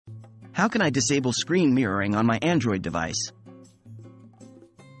How can I disable screen mirroring on my Android device?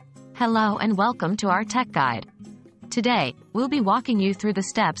 Hello and welcome to our tech guide. Today, we'll be walking you through the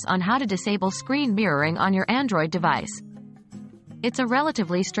steps on how to disable screen mirroring on your Android device. It's a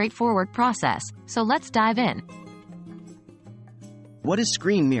relatively straightforward process, so let's dive in. What is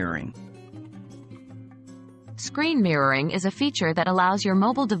screen mirroring? Screen mirroring is a feature that allows your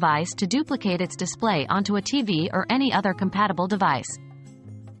mobile device to duplicate its display onto a TV or any other compatible device.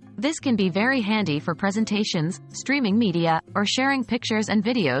 This can be very handy for presentations, streaming media, or sharing pictures and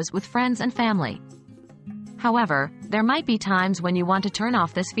videos with friends and family. However, there might be times when you want to turn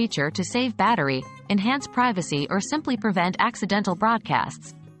off this feature to save battery, enhance privacy, or simply prevent accidental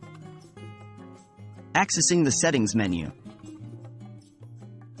broadcasts. Accessing the settings menu.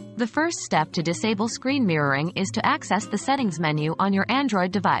 The first step to disable screen mirroring is to access the settings menu on your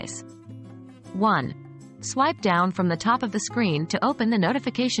Android device. 1. Swipe down from the top of the screen to open the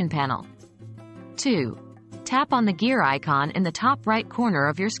notification panel. 2. Tap on the gear icon in the top right corner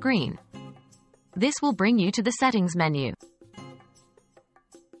of your screen. This will bring you to the settings menu.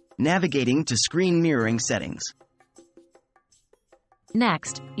 Navigating to screen mirroring settings.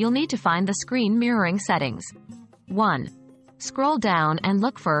 Next, you'll need to find the screen mirroring settings. 1. Scroll down and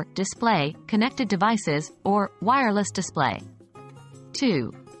look for Display, Connected Devices, or Wireless Display.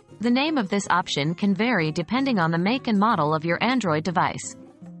 2. The name of this option can vary depending on the make and model of your Android device.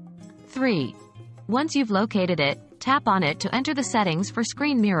 3. Once you've located it, tap on it to enter the settings for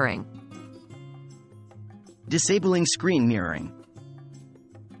screen mirroring. Disabling screen mirroring.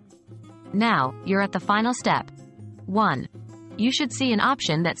 Now, you're at the final step. 1. You should see an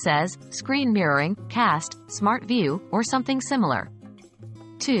option that says Screen Mirroring, Cast, Smart View, or something similar.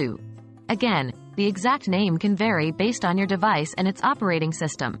 2. Again, the exact name can vary based on your device and its operating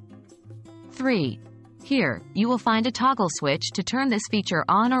system. 3. Here, you will find a toggle switch to turn this feature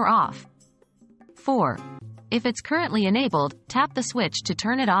on or off. 4. If it's currently enabled, tap the switch to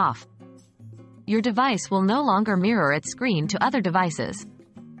turn it off. Your device will no longer mirror its screen to other devices.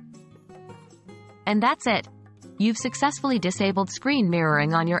 And that's it. You've successfully disabled screen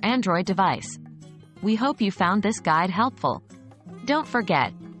mirroring on your Android device. We hope you found this guide helpful. Don't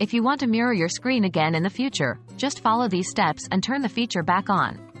forget, if you want to mirror your screen again in the future, just follow these steps and turn the feature back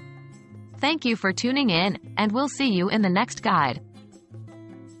on. Thank you for tuning in, and we'll see you in the next guide.